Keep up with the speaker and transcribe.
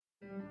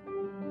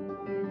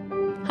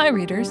Hi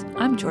readers,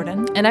 I'm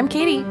Jordan. And I'm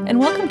Katie. And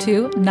welcome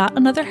to Not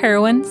Another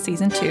Heroine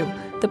Season 2,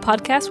 the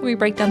podcast where we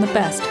break down the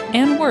best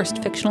and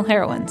worst fictional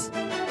heroines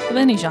of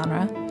any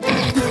genre.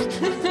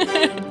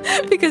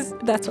 Because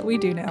that's what we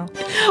do now.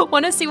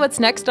 Want to see what's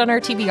next on our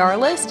TBR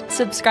list?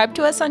 Subscribe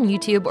to us on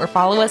YouTube or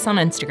follow us on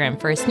Instagram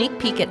for a sneak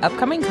peek at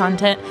upcoming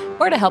content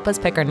or to help us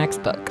pick our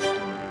next book.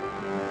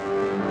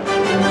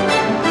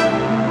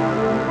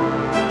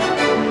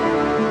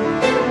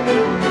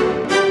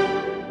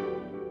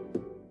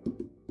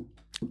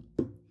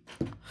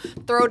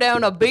 Throw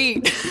down a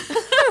beat.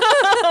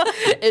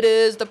 It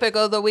is the pick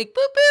of the week.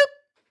 Boop, boop.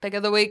 Pick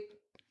of the week.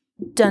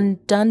 Dun,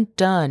 dun,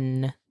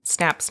 dun.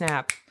 Snap,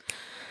 snap.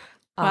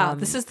 Wow,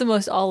 this is the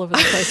most all over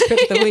the place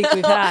pick of the week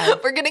we've had.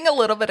 We're getting a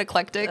little bit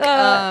eclectic.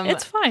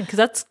 It's fine, because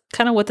that's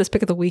kind of what this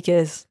pick of the week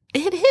is.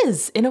 It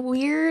is, in a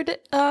weird,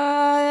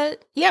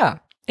 yeah.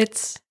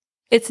 It's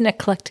an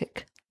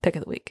eclectic pick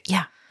of the week.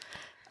 Yeah.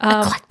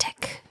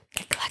 Eclectic.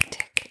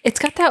 It's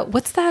got that,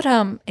 what's that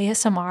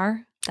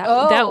ASMR?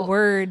 That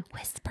word.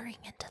 Whispering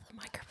into the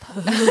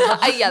microphone.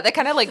 Yeah, that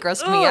kind of like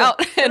grossed me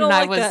out. And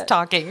I was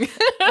talking.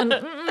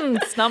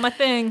 It's not my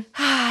thing.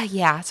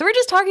 Yeah. So we're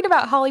just talking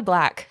about Holly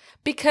Black.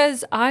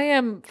 Because I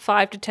am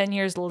 5 to 10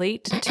 years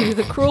late to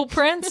The Cruel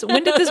Prince.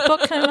 When did this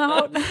book come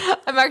out?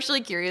 I'm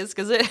actually curious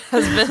because it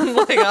has been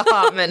like a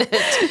hot minute.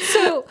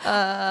 So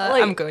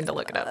I'm going to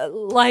look it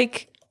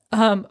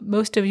up.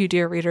 Most of you,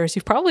 dear readers,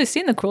 you've probably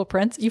seen The Cruel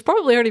Prince. You've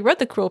probably already read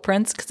The Cruel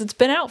Prince because it's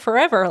been out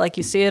forever. Like,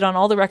 you see it on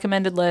all the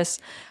recommended lists.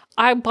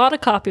 I bought a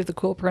copy of The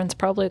Cruel Prince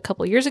probably a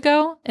couple of years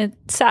ago. And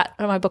it sat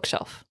on my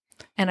bookshelf.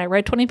 And I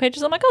read 20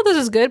 pages. I'm like, oh, this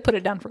is good. Put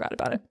it down, forgot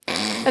about it.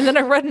 And then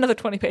I read another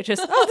 20 pages.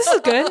 Oh, this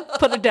is good.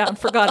 Put it down,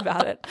 forgot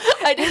about it.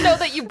 I didn't know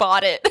that you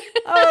bought it.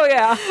 Oh,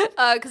 yeah.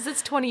 Because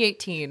it's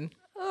 2018.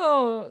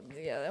 Oh,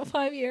 yeah,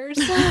 5 years.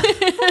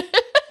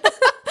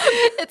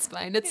 It's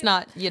fine. It's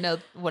not,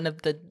 one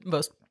of the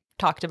most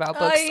talked about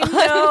books.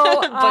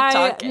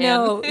 I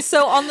know.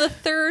 So on the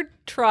third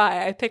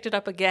try, I picked it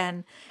up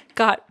again,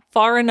 got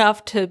far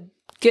enough to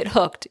get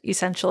hooked,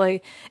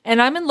 essentially.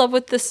 And I'm in love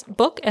with this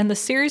book and the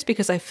series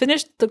because I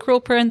finished The Cruel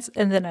Prince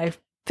and then I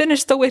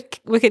finished The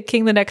Wicked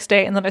King the next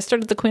day and then I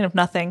started The Queen of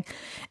Nothing.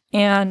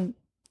 And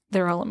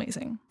they're all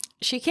amazing.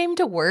 She came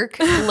to work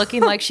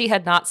looking like she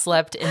had not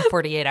slept in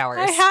 48 hours.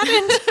 I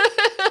hadn't.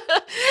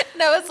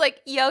 And I was like,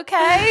 you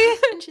okay?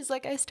 And she's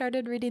like, I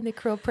started reading The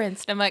Cruel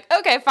Prince. And I'm like,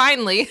 okay,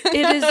 finally.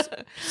 It is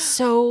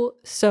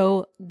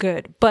so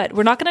good. But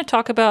we're not going to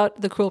talk about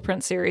the Cruel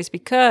Prince series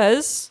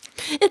because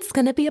it's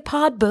going to be a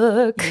pod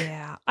book.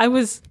 Yeah. I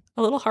was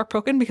a little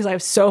heartbroken because I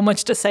have so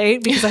much to say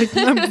because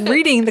I'm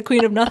reading The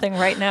Queen of Nothing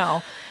right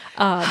now.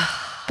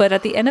 But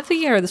at the end of the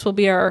year, this will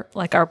be our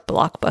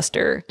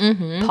blockbuster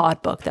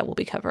pod book that we'll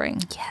be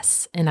covering.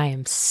 Yes. And I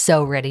am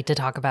so ready to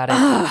talk about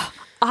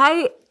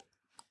it.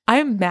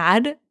 I'm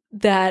mad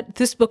that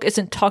this book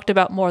isn't talked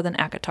about more than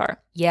ACOTAR.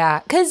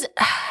 Yeah, because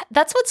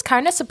that's what's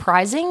kind of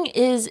surprising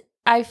is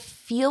I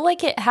feel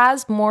like it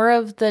has more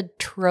of the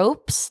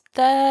tropes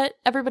that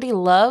everybody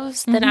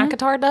loves than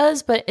ACOTAR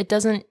does, but it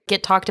doesn't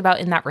get talked about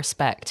in that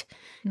respect.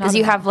 Because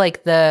you have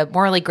like the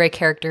morally gray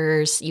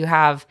characters, you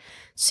have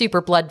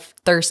super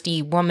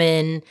bloodthirsty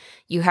woman,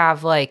 you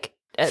have like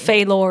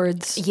Fae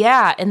Lords.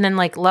 Yeah, and then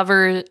like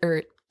lovers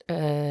or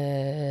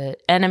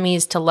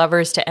enemies to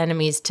lovers to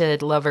enemies to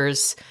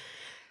lovers.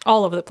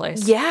 All over the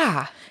place.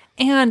 Yeah.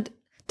 And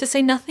to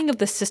say nothing of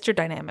the sister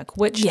dynamic,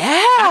 which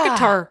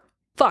ACOTAR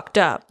fucked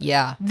up.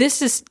 Yeah.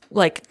 This is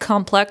like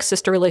complex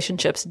sister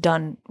relationships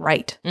done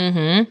right.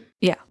 Mm-hmm.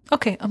 Yeah.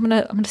 Okay. I'm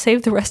gonna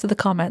save the rest of the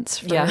comments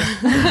for,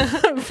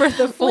 for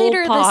the full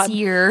later pod. this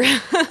year.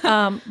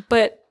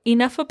 But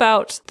enough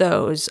about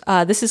those.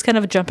 This is kind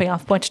of a jumping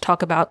off point to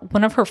talk about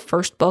one of her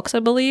first books,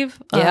 I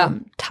believe.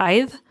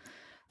 Tithe.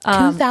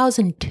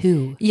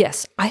 2002.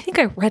 Yes. I think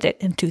I read it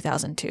in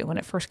 2002 when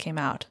it first came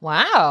out.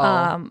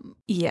 Wow.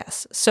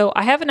 Yes. So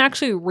I haven't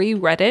actually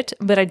reread it,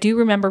 but I do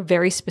remember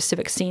very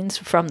specific scenes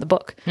from the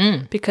book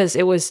because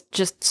it was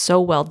just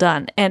so well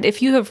done. And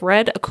if you have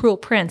read A Cruel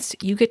Prince,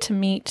 you get to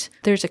meet,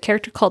 there's a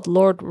character called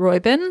Lord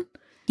Räuben.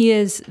 He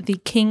is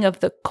the king of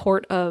the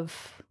court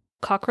of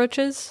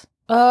cockroaches.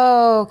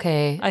 Oh,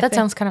 okay. I that think.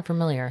 Sounds kind of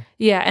familiar.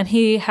 Yeah, and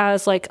he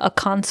has like a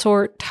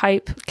consort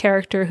type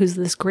character who's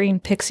this green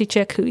pixie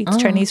chick who eats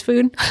Chinese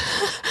food.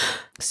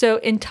 So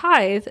in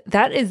Tithe,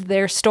 that is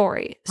their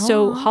story.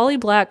 So Holly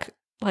Black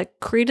like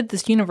created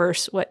this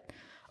universe,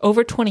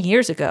 over 20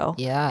 years ago.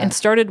 Yeah. And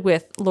started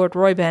with Lord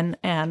Räuben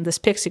and this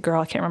pixie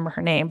girl, I can't remember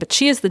her name, but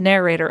she is the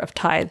narrator of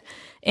Tithe.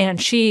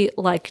 And she,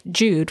 like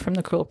Jude from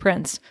The Cruel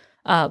Prince,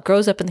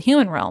 grows up in the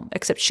human realm,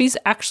 except she's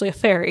actually a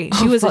fairy.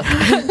 She was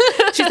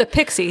she's a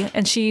pixie,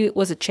 and she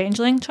was a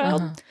changeling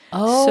child.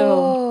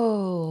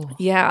 So,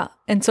 yeah.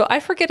 And so I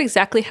forget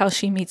exactly how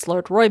she meets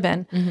Lord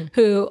Räuben,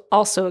 who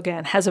also,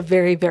 again, has a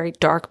very, very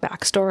dark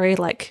backstory,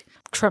 like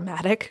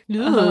traumatic.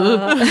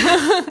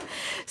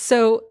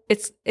 So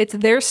it's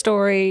their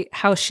story,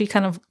 how she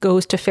kind of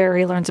goes to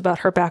fairy, learns about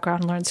her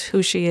background, learns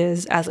who she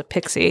is as a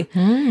pixie,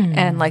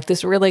 and like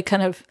this really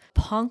kind of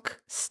punk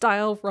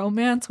style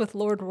romance with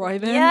Lord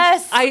Royven.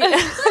 Yes.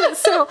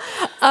 So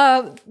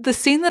the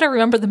scene that I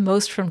remember the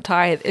most from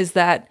Tithe is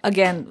that,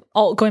 again,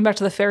 going back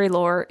to the fairy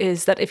lore,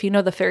 is that if you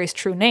know the fairy's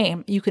true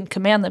name, you can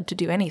command them to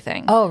do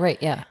anything. Oh, right.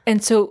 Yeah.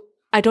 And so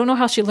I don't know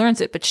how she learns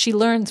it, but she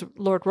learns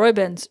Lord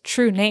Royben's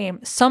true name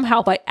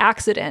somehow by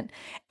accident.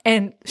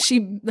 And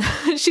she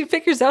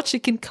figures out she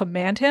can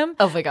command him.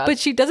 Oh my God. But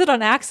she does it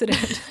on accident.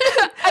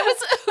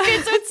 Okay,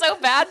 so it's so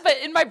bad, but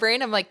in my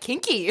brain, I'm like,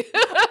 kinky.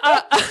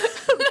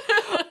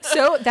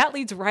 So that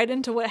leads right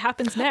into what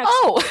happens next.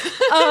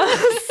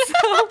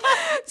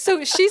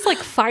 So she's like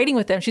fighting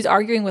with him. She's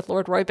arguing with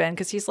Lord Royben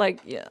because he's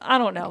like, yeah, I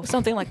don't know,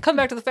 something like, come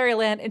back to the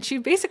fairyland. And she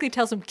basically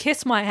tells him,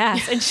 kiss my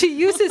ass. And she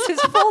uses his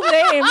full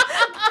name.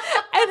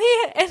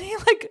 And he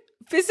like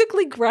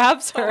physically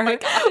grabs her,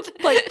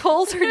 like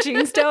pulls her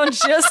jeans down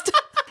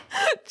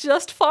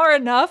just far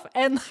enough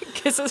and like,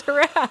 kisses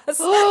her ass.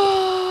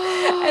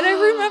 And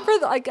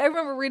I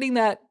remember reading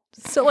that.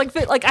 So like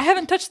I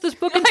haven't touched this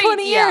book in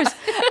 20 years.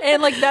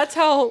 And like that's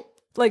how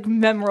like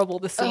memorable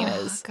the scene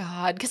is.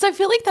 God, because I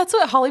feel like that's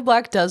what Holly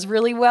Black does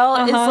really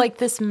well, is like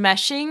this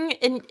meshing,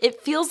 and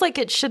it feels like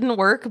it shouldn't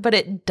work, but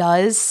it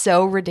does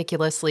so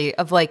ridiculously,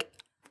 of like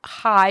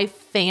high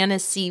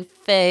fantasy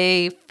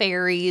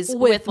fairies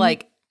with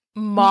like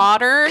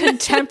modern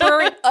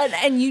contemporary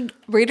and you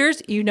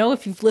readers, you know,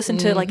 if you've listened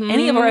to like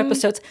any of our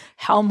episodes,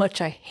 how much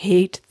I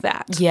hate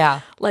that.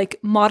 Like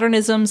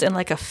modernisms and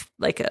like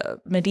a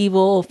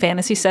medieval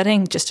fantasy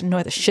setting just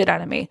annoy the shit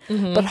out of me.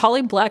 But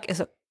Holly Black is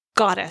a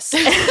goddess.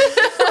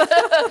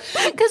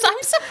 Because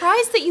I'm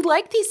surprised that you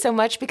like these so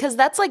much, because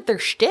that's like their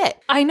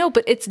shtick. I know,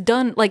 but it's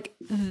done like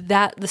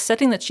that. The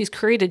setting that she's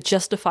created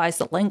justifies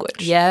the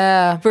language.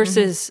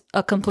 Versus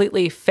a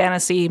completely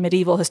fantasy,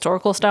 medieval,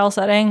 historical style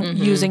setting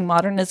using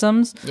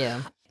modernisms.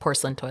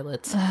 Porcelain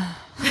toilets. I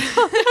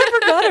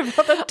forgot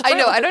about that. I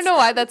know. I don't know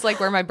why that's like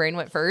where my brain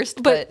went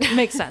first, but it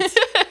makes sense.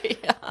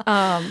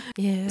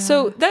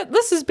 So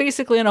this is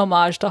basically an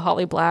homage to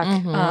Holly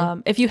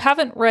Black. If you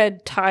haven't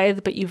read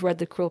Tithe, but you've read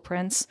The Cruel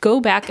Prince, go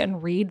back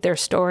and read their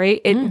story.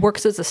 It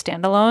works as a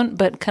standalone,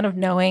 but kind of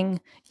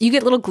knowing, you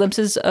get little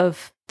glimpses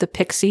of the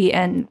Pixie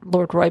and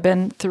Lord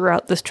Royben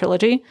throughout this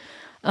trilogy.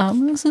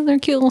 This is their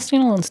cute little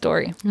standalone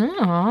story.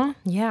 Oh,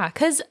 yeah.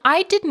 Because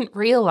I didn't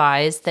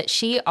realize that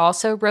she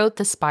also wrote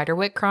the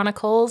Spiderwick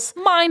Chronicles.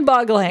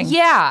 Mind-boggling.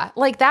 Yeah.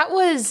 Like that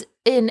was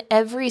in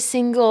every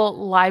single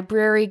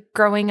library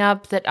growing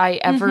up that I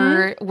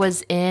ever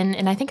was in.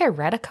 And I think I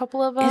read a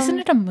couple of them. Isn't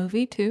it a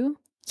movie too?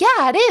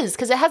 Yeah, it is.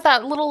 Because it has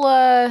that little,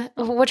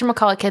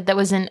 whatchamacallit kid that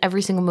was in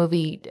every single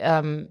movie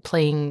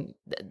playing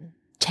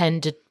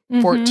 10 to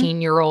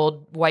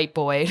 14-year-old white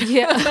boy.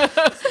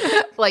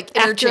 Like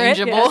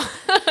interchangeable.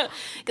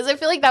 Because I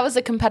feel like that was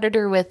a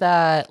competitor with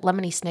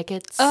Lemony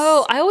Snicket's.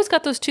 Oh, I always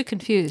got those two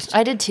confused.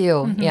 I did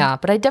too. Yeah,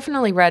 but I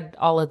definitely read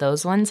all of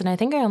those ones, and I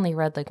think I only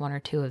read like one or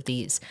two of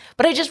these.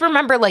 But I just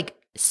remember like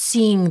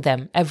seeing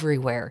them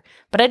everywhere.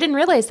 But I didn't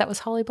realize that was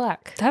Holly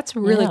Black. That's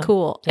really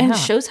cool. And it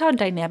shows how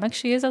dynamic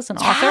she is as an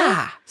author.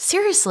 Yeah,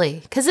 seriously.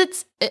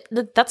 Because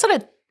that's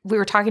what we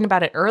were talking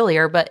about it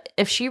earlier, but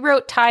if she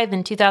wrote Tithe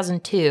in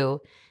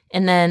 2002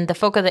 and then the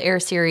Folk of the Air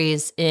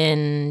series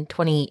in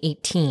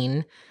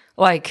 2018,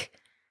 like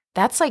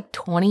that's like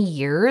 20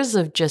 years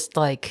of just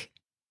like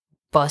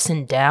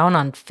bussing down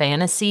on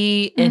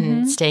fantasy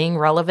and staying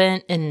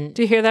relevant. And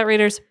do you hear that,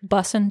 readers?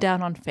 Bussing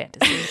down on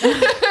fantasy.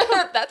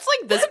 That's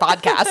like this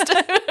podcast.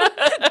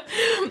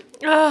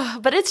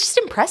 But it's just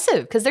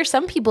impressive because there's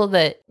some people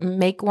that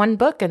make one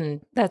book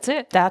and that's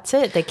it.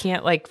 They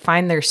can't like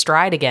find their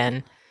stride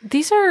again.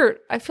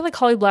 I feel like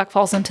Holly Black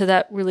falls into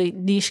that really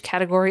niche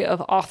category of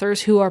authors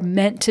who are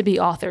meant to be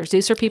authors.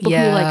 These are people who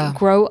like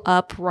grow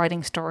up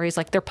writing stories.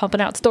 Like they're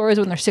pumping out stories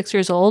when they're 6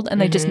 years old and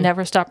they just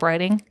never stop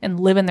writing and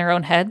live in their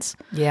own heads.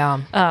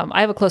 Yeah. I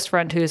have a close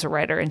friend who's a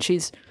writer and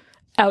she's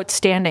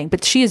outstanding,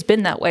 but she has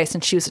been that way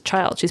since she was a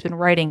child. She's been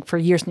writing for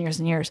years and years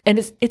and years, and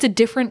it's a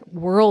different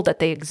world that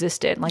they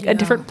exist in, like a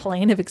different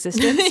plane of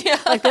existence.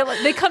 Like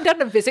they come down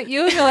to visit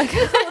you and you're like,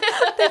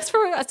 thanks for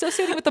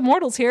associating with the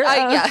mortals here.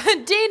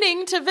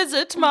 Deigning to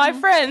visit my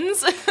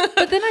friends.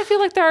 But then I feel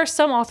like there are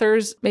some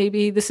authors,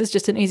 maybe this is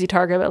just an easy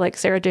target, but like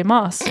Sarah J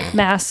Maas,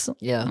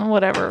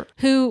 whatever,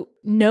 who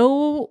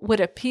know what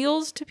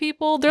appeals to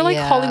people. They're like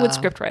Hollywood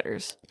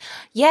scriptwriters.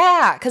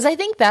 Yeah, because I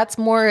think that's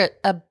more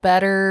a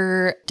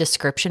better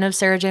description of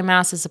Sarah J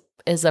Maas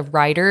as a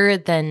writer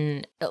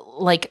than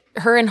like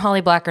her and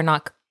Holly Black are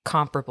not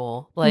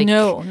comparable. Like,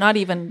 no, not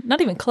even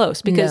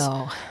close, because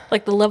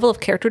like the level of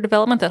character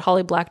development that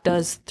Holly Black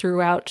does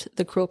throughout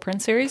the Cruel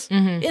Prince series,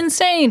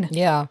 insane.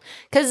 Yeah.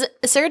 Because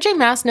Sarah J.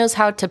 Maas knows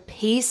how to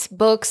pace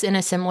books in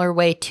a similar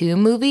way to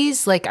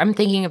movies. Like, I'm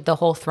thinking of the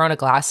whole Throne of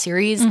Glass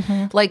series.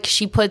 Like,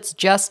 she puts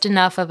just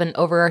enough of an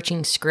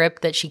overarching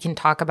script that she can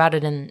talk about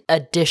it in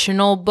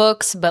additional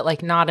books, but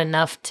like not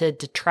enough to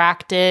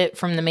detract it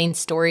from the main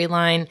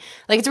storyline.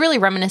 Like, it's really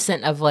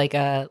reminiscent of like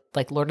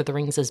Lord of the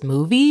Rings as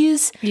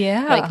movies.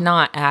 Yeah. Like,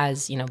 not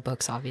as,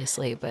 books,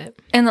 obviously, but.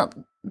 And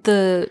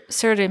the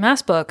Sarah J.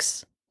 Maas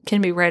books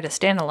can be read as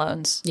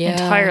standalones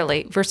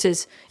entirely,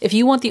 versus if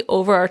you want the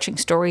overarching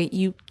story,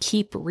 you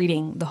keep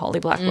reading the Holly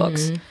Black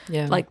books.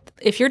 Yeah. Like,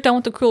 if you're done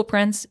with the Cruel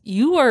Prince,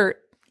 you are,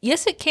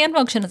 yes, it can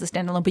function as a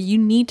standalone, but you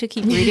need to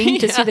keep reading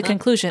to see the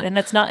conclusion, and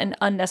it's not an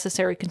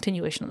unnecessary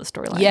continuation of the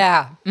storyline.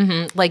 Yeah.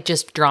 Like,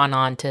 just drawn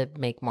on to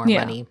make more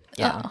money.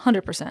 Yeah.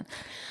 100%.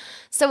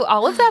 So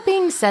all of that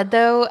being said,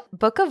 though,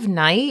 Book of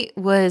Night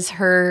was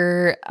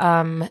her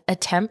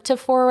attempt to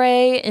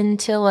foray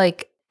into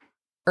like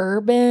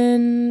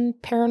urban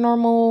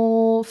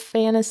paranormal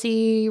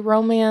fantasy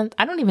romance.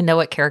 I don't even know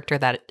what character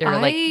that or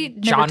like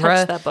genre. Never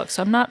touched that book,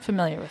 so I'm not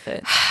familiar with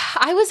it.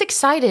 I was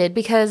excited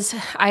because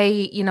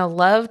I,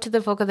 loved the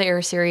Folk of the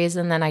Air series,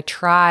 and then I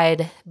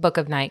tried Book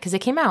of Night because it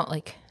came out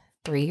like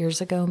 3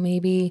 years ago,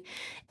 maybe,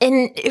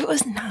 and it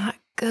was not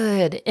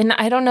good. And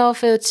I don't know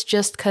if it's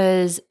just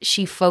because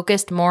she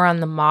focused more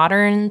on the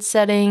modern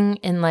setting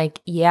and like,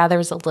 yeah, there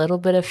was a little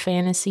bit of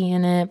fantasy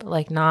in it, but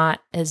like not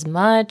as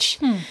much.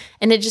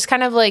 And it just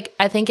kind of like,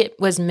 I think it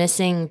was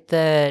missing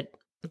the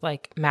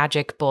like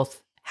magic,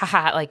 both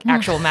like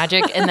actual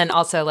magic and then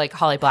also like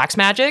Holly Black's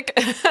magic.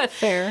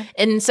 Fair.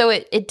 And so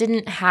it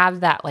didn't have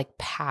that like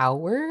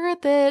power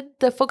that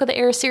the Folk of the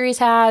Air series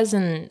has.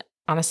 And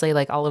honestly,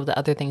 like all of the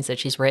other things that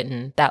she's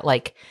written, that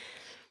like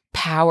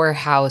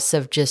powerhouse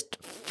of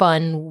just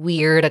fun,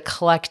 weird,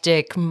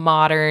 eclectic,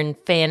 modern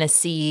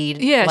fantasy.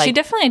 Yeah, like, she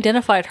definitely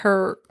identified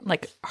her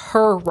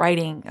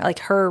writing, like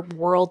her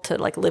world to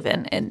like live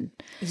in, and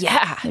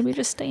maybe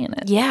just stay in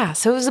it. Yeah,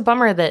 so it was a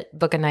bummer that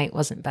Book of Night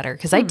wasn't better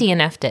because I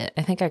DNF'd it.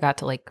 I think I got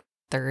to like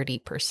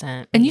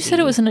 30%. And you said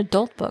it was an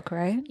adult book,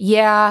 right?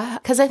 Yeah,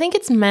 because I think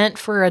it's meant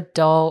for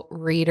adult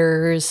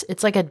readers.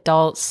 It's like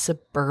adult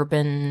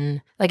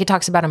suburban, like it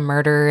talks about a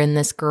murder in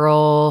this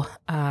girl.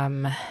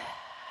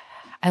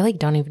 I like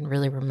don't even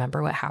really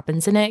remember what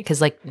happens in it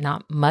because like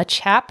not much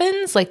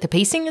happens. Like the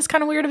pacing is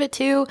kind of weird of it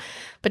too.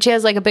 But she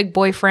has like a big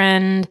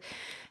boyfriend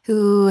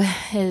who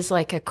is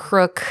like a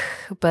crook,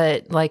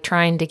 but like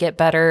trying to get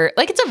better.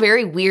 Like it's a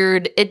very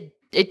weird,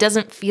 it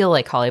doesn't feel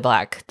like Holly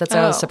Black. That's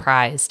why I was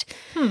surprised.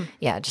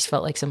 Yeah, it just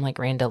felt like some like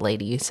random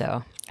lady.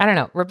 So I don't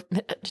know.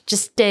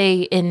 Just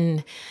stay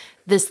in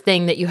this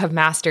thing that you have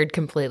mastered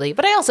completely.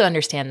 But I also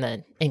understand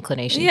the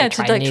inclination to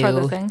try try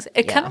other things.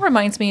 It kind of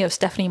reminds me of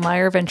Stephanie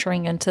Meyer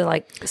venturing into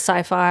like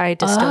sci-fi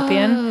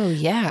dystopian. Oh,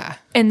 yeah.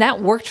 And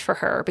that worked for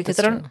her because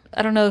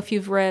I don't know if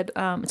you've read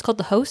it's called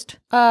The Host.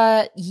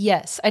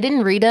 Yes. I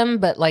didn't read them,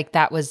 but like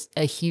that was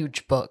a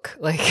huge book.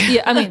 Like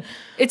yeah, I mean,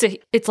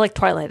 it's like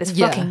Twilight. It's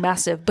fucking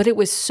massive, but it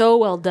was so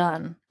well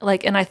done.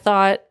 Like, and I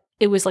thought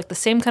it was like the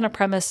same kind of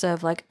premise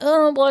of like,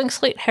 blank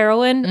slate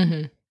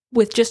heroine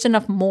with just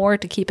enough more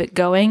to keep it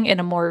going in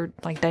a more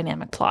like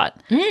dynamic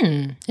plot.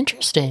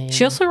 Interesting.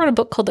 She also wrote a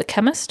book called The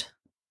Chemist,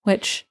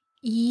 which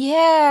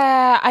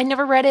I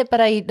never read it,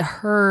 but I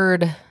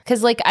heard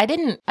because like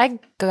I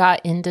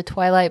got into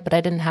Twilight, but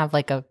I didn't have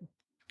like a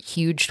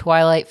huge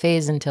Twilight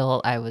phase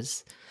until I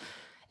was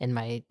in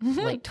my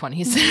late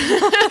 20s.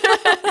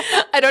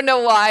 I don't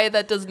know why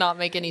that does not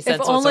make any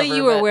sense. If only whatsoever,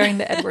 you were wearing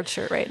the Edward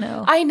shirt right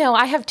now. I know.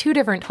 I have 2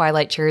 different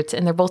Twilight shirts,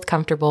 and they're both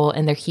comfortable,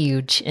 and they're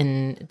huge,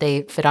 and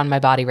they fit on my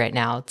body right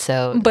now.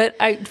 So, but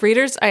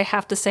readers, I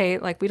have to say,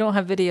 like, we don't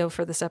have video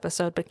for this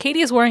episode, but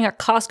Katie is wearing a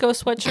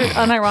Costco sweatshirt.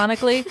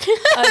 Unironically,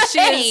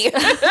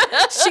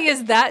 she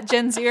is that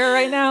Gen Zer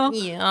right now.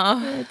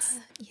 Yeah, it's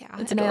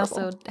and adorable.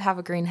 I also have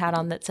a green hat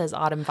on that says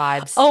Autumn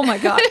Vibes. Oh my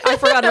god, I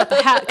forgot about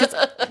the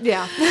hat.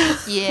 Yeah.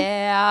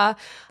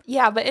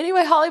 But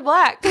anyway, Holly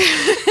Black.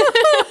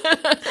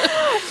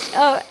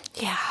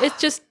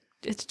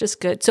 It's just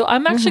good. So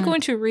I'm actually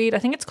going to read. I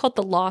think it's called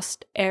The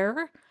Lost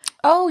Heir.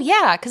 Oh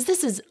yeah, because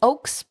this is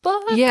Oak's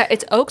book. Yeah,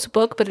 it's Oak's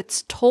book, but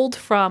it's told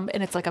from,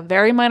 and it's like a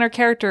very minor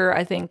character,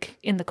 I think,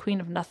 in The Queen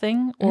of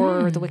Nothing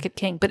or The Wicked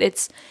King. But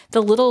it's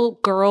the little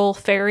girl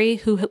fairy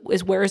who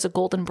wears a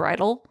golden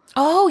bridle.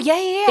 Oh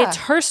yeah. It's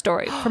her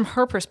story from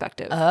her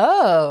perspective.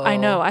 Oh, I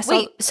know.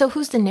 Wait, so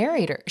who's the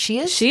narrator? She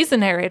is. She's the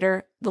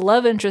narrator. The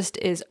love interest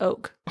is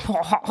Oak.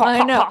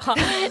 I know.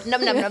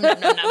 Num.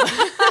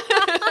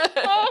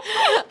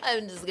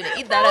 I'm just gonna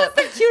eat that up.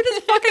 That's the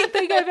cutest fucking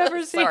thing I've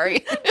ever seen.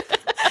 Sorry.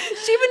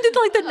 She even did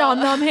like the nom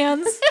nom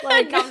hands.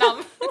 Like nom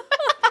nom.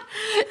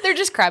 They're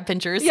just crab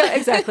pinchers. Yeah,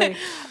 exactly.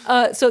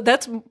 So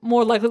that's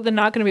more likely than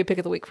not going to be a pick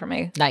of the week for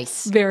me.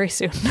 Nice. Very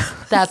soon.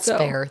 That's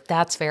fair.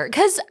 That's fair.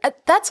 Because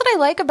that's what I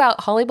like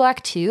about Holly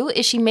Black too,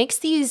 is she makes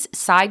these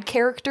side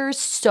characters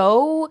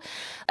so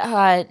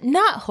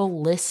not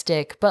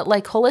holistic, but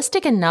like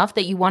holistic enough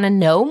that you want to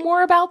know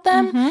more about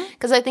them.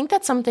 Because I think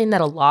that's something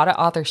that a lot of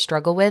authors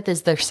struggle with,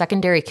 is their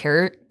secondary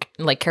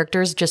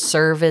characters just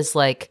serve as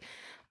like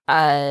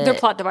they're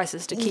plot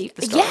devices to keep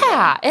the story.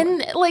 Yeah.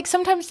 And like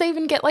sometimes they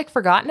even get like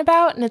forgotten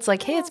about, and it's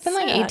like, hey, it's been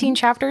like sad. 18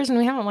 chapters and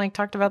we haven't like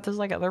talked about this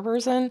like other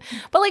person.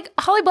 But like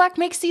Holly Black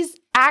makes these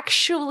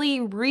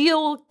actually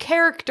real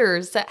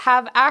characters that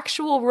have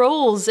actual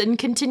roles and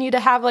continue to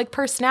have like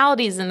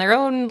personalities in their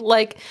own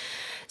like.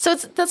 So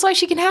that's why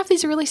she can have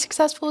these really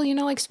successful, you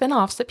know, like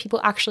spinoffs that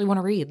people actually want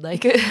to read.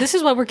 Like this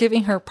is why we're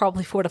giving her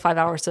probably 4 to 5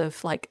 hours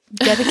of like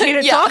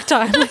dedicated talk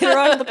time later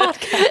on in the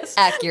podcast.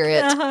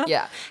 Accurate.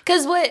 Yeah.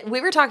 Because what we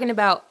were talking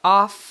about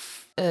offline,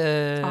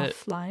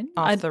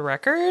 off the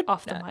record,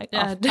 off the mic.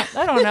 I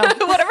don't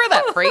know. Whatever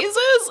that phrase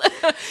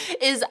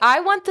is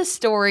I want the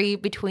story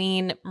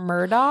between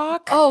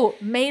Murdoch. Oh,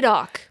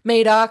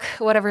 Madoc,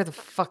 whatever the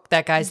fuck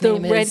that guy's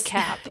name is. The red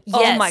cap.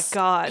 Yes. Oh my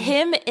God.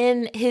 Him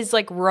in his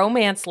like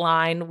romance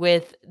line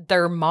with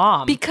their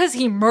mom. Because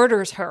he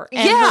murders her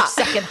and her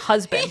second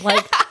husband.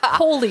 Like,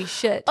 holy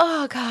shit.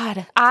 Oh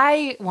God.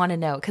 I want to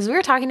know, because we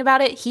were talking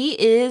about it. He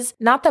is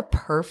not the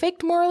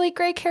perfect morally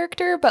gray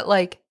character, but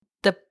like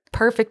the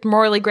perfect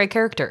morally gray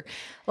character.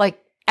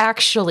 Like,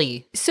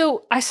 actually.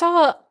 So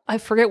I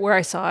forget where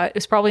I saw it. It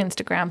was probably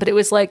Instagram, but it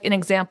was like an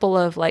example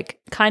of like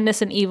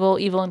kindness and evil,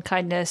 evil and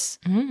kindness.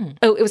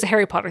 Oh, it was a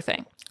Harry Potter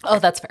thing. Oh,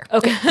 that's fair.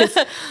 Okay.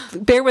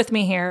 Bear with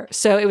me here.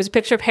 So it was a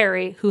picture of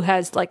Harry who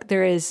has like,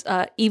 there is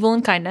evil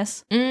and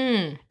kindness.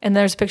 And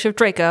there's a picture of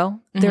Draco.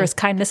 There is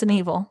kindness and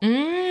evil.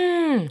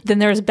 Then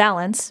there's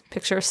balance,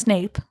 picture of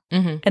Snape.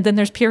 And then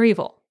there's pure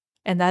evil.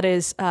 And that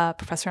is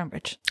Professor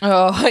Umbridge.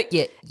 Oh,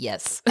 yeah,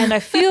 yes. And I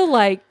feel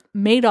like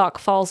Madoc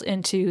falls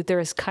into there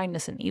is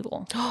kindness and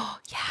evil. Oh,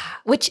 yeah.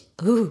 Which,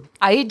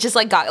 I just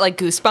like got like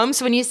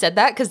goosebumps when you said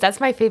that, because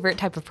that's my favorite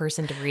type of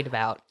person to read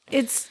about.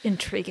 It's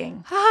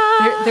intriguing.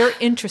 They're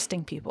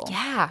interesting people.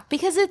 Yeah,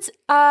 because it's,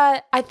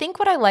 I think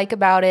what I like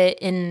about it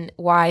and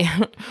why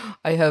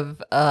I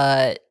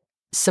have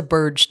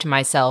submerged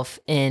myself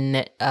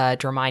in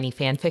Hermione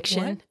fan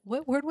fiction.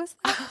 What word was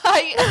that?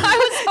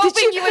 I was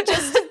hoping you would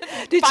just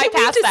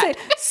bypass that.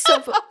 Say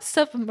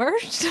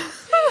submerged?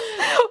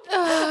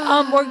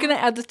 We're going to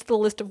add this to the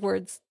list of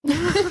words. We need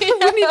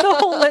the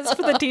whole list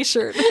for the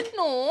t-shirt.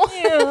 No.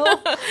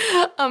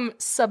 Yeah.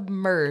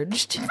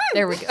 Submerged.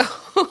 There we go.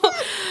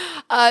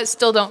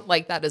 Still don't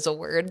like that as a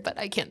word, but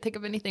I can't think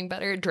of anything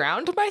better.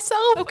 Drowned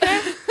myself.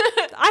 Okay.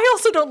 I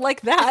also don't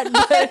like that.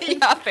 But.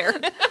 Yeah, fair.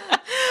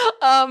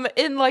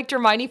 In like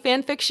Hermione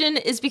fan fiction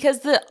is because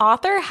the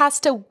author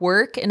has to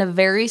work in a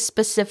very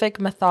specific,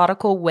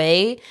 methodical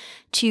way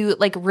to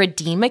like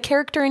redeem a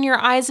character in your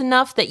eyes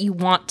enough that you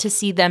want to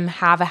see them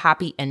have a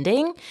happy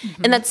ending.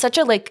 And that's such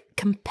a like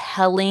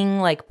compelling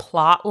like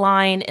plot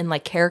line and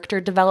like character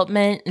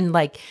development, and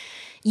like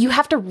you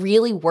have to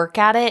really work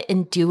at it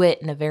and do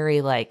it in a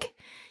very like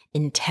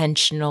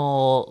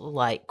intentional,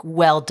 like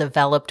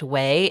well-developed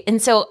way.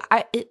 And so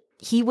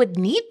he would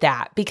need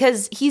that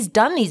because he's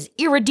done these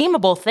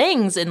irredeemable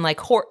things and like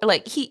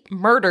he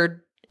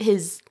murdered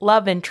his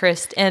love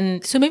interest.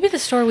 And so maybe the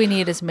story we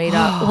need is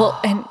Madoc. Well,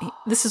 and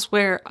this is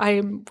where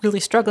I'm really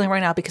struggling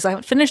right now because I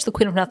haven't finished The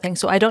Queen of Nothing,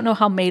 so I don't know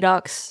how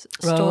Madoc's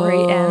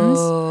story ends.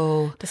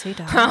 Does he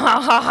die?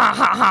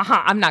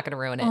 I'm not going to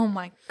ruin it. Oh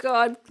my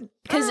God.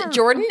 Because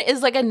Jordan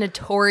is like a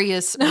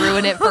notorious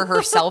ruin it for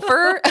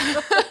herselfer.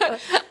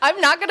 I'm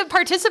not going to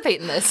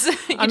participate in this.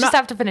 You just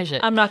have to finish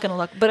it. I'm not going to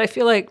look, but I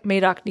feel like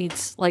Madoc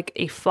needs like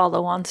a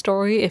follow-on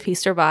story if he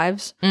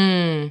survives.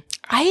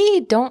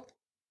 I don't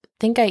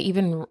think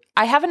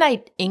I have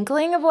an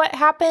inkling of what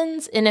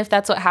happens, and if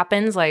that's what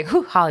happens, like,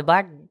 Holly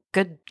Black,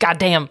 good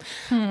goddamn.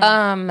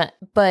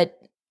 But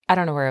I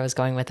don't know where I was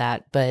going with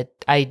that, but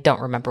I don't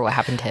remember what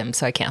happened to him,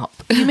 so I can't help.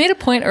 You made a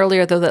point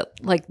earlier, though, that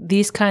like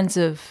these kinds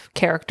of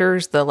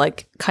characters, the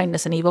like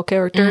kindness and evil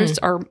characters,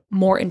 are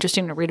more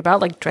interesting to read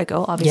about, like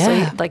Draco,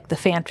 obviously, like the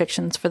fan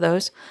fictions for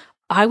those.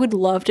 I would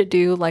love to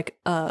do like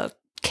a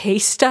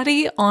case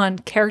study on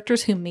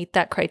characters who meet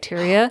that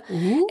criteria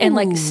and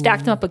like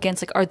stack them up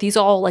against like, are these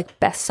all like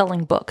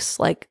best-selling books,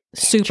 like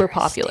super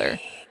popular?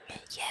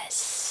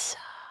 Yes.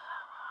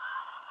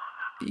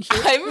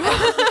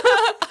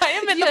 I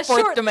am in the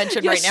fourth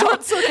dimension right now.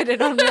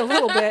 Short-circuited on me a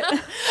little bit.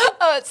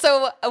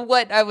 So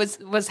what I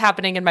was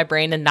happening in my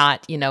brain and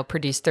not,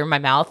 produced through my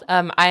mouth.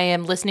 I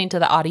am listening to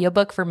the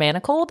audiobook for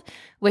Manacled,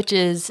 which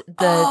is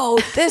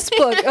this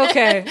book.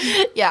 Okay.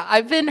 Yeah,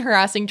 I've been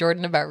harassing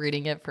Jordan about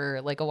reading it for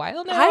like a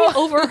while now. I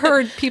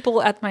overheard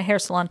people at my hair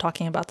salon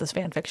talking about this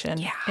fan fiction.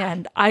 Yeah.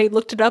 And I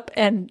looked it up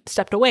and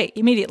stepped away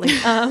immediately.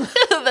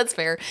 That's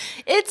fair.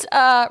 It's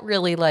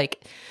really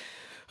like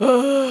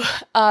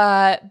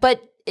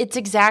but it's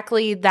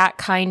exactly that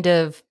kind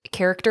of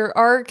character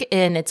arc,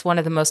 and it's one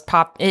of the most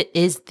it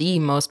is the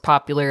most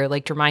popular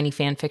like Hermione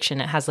fan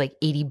fiction. It has like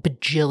 80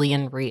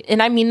 bajillion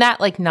and I mean that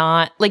like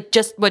not like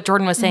just what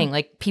Jordan was saying,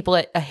 like people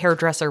at a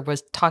hairdresser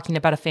was talking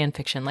about a fan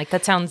fiction. Like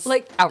that sounds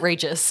like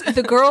outrageous.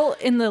 The girl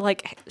in the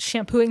like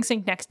shampooing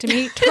sink next to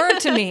me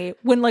turned to me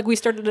when like we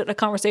started a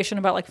conversation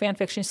about like fan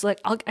fiction. She's like,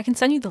 I can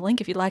send you the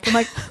link if you'd like. I'm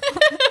like,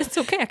 it's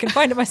okay, I can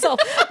find it myself.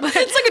 But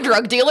it's like a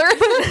drug dealer.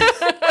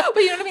 But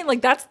you know what I mean?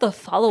 Like that's the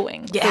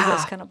following for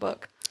this kind of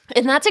book.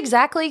 And that's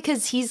exactly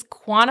because he's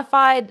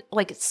quantified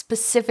like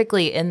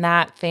specifically in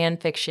that fan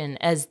fiction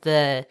as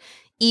the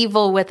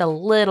evil with a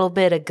little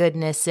bit of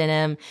goodness in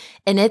him.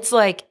 And it's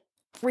like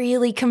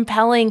really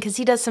compelling because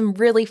he does some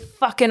really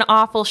fucking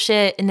awful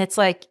shit. And it's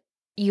like,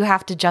 you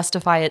have to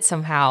justify it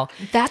somehow.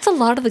 That's a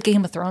lot of the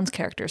Game of Thrones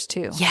characters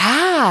too.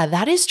 Yeah,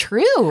 that is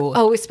true.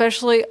 Oh,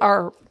 especially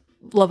our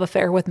love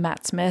affair with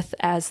Matt Smith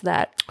as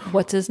that,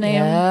 what's his name?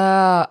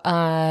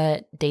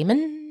 Yeah,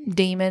 Damon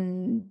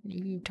Targaryen.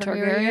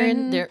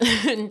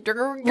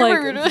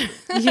 Like,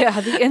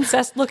 yeah, the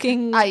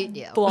incest-looking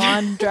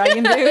blonde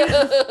dragon dude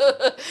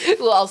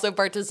who also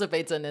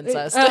participates in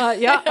incest.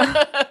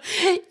 Yeah.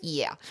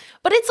 Yeah,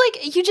 but it's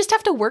like you just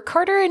have to work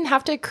harder and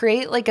have to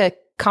create like a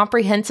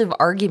comprehensive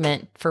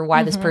argument for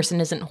why this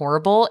person isn't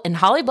horrible. And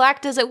Holly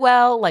Black does it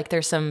well. Like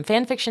there's some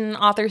fan fiction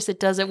authors that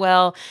does it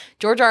well.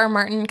 George R. R.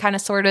 Martin kind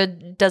of sort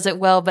of does it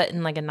well, but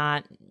in like a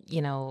not,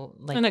 you know,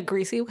 like in a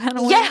greasy kind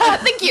of way. Yeah,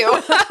 thank you.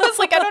 I was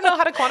like, I don't know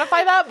how to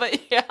quantify that, but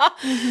yeah.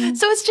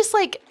 So it's just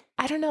like,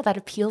 I don't know, that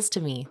appeals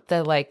to me.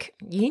 The like,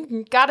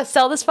 you gotta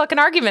sell this fucking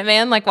argument,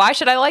 man. Like, why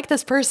should I like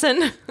this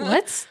person?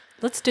 Let's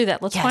do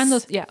that. Let's find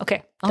those. Yeah.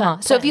 Okay.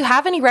 So if you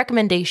have any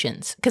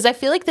recommendations, because I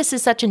feel like this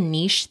is such a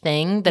niche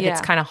thing that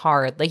it's kind of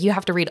hard. Like you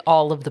have to read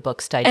all of the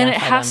books to identify them.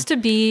 And it has to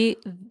be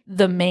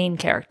the main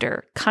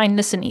character,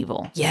 kindness and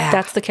evil. Yeah.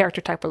 That's the character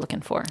type we're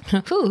looking for.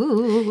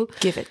 Ooh.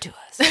 Give it to us.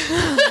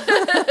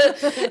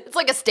 It's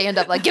like a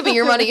stand-up, like, give me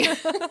your money.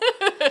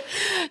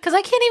 Because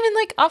I can't even,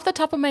 like, off the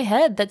top of my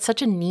head, that's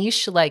such a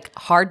niche, like,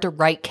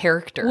 hard-to-write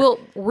character. Well,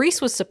 Reese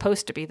was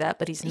supposed to be that,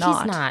 but he's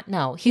not. He's not,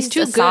 no. He's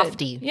too good.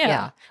 Softy.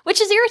 Yeah.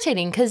 Which is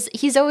irritating, because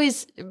he's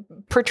always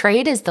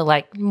portrayed as the,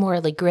 like,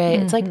 morally gray.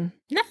 It's like,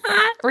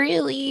 not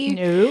really.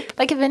 Nope.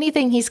 Like, if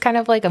anything, he's kind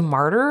of like a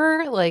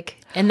martyr, like,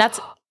 and that's...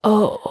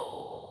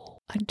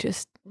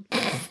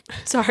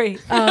 Sorry.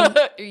 Are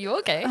you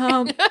okay?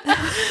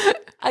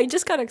 I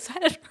just got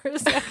excited for a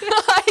second.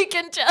 I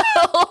can tell.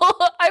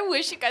 I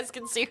wish you guys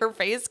could see her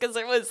face because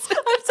it was... I'm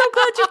so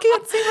glad you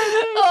can't see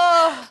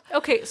my face.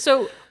 Okay,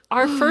 so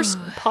our first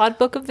pod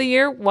book of the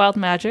year, Wild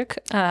Magic.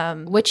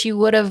 Which you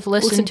would have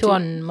listened to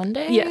on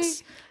Monday?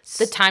 Yes.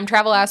 The time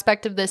travel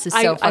aspect of this is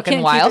so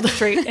fucking wild. I can't keep it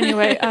straight.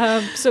 Anyway,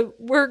 so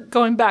we're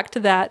going back to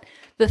that.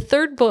 The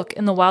third book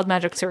in the Wild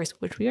Magic series,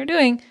 which we are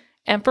doing,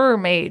 Emperor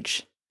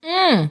Mage.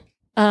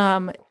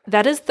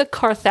 That is the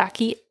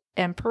Karthaki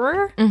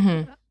Emperor.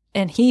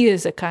 And he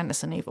is a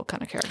kindness and evil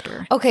kind of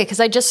character. Okay, because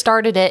I just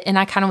started it and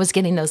I kind of was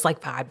getting those like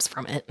vibes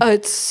from it.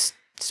 It's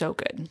so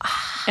good.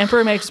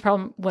 Emperor Mage is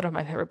probably one of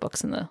my favorite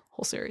books in the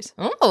whole series.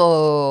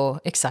 Oh,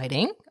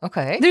 exciting.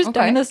 Okay. There's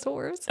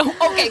dinosaurs. Oh,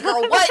 okay,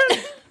 girl, what?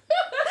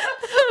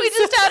 We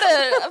just had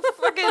a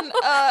fucking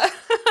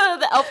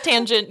the elf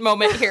tangent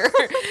moment here.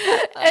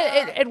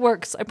 It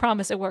works. I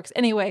promise it works.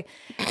 Anyway,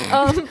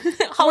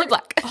 Holly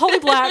Black.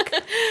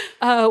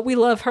 We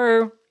love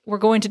her. We're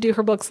going to do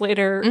her books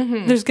later.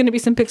 There's going to be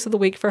some picks of the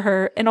week for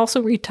her, and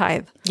also read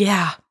Tithe.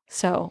 Yeah.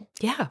 So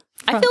yeah,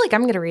 I feel like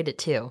I'm going to read it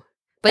too.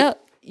 But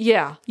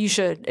yeah, you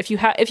should. If you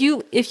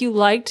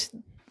liked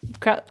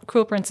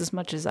Cruel Prince as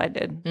much as I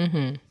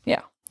did.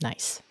 Yeah.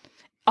 Nice.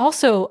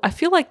 Also, I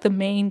feel like the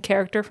main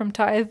character from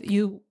Tithe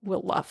you will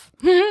love.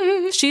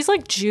 She's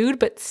like Jude,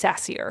 but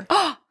sassier.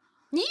 I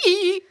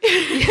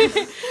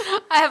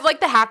have like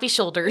the happy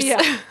shoulders.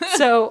 Yeah.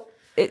 So,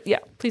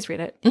 please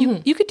read it.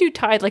 You could do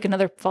Tithe like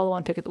another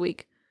follow-on pick of the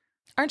week.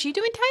 Aren't you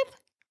doing Tithe?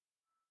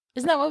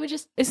 Isn't that what this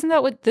is? Isn't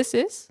that what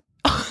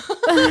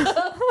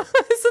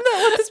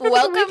this pick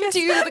Welcome of the week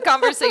is? to the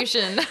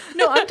conversation.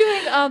 No, I'm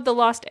doing The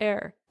Lost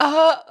Heir.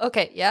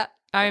 Okay, yeah.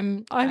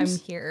 I'm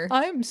here.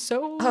 I'm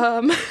so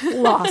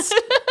lost.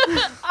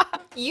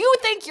 You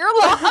think you're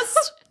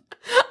lost?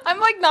 I'm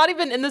like not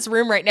even in this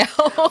room right now.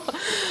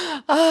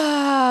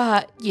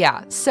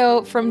 Yeah.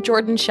 So from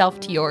Jordan's shelf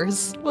to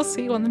yours. We'll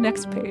see you on the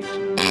next page.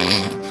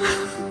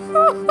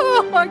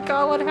 Oh my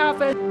God, what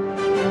happened?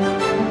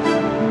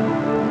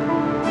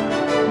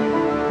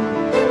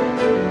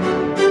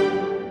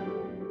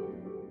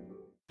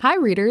 Hi,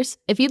 readers.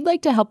 If you'd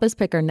like to help us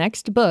pick our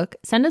next book,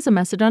 send us a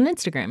message on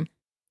Instagram.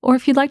 Or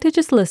if you'd like to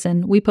just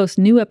listen, we post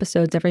new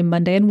episodes every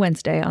Monday and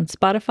Wednesday on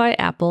Spotify,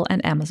 Apple,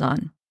 and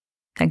Amazon.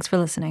 Thanks for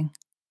listening.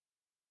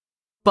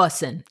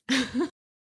 Bussin'.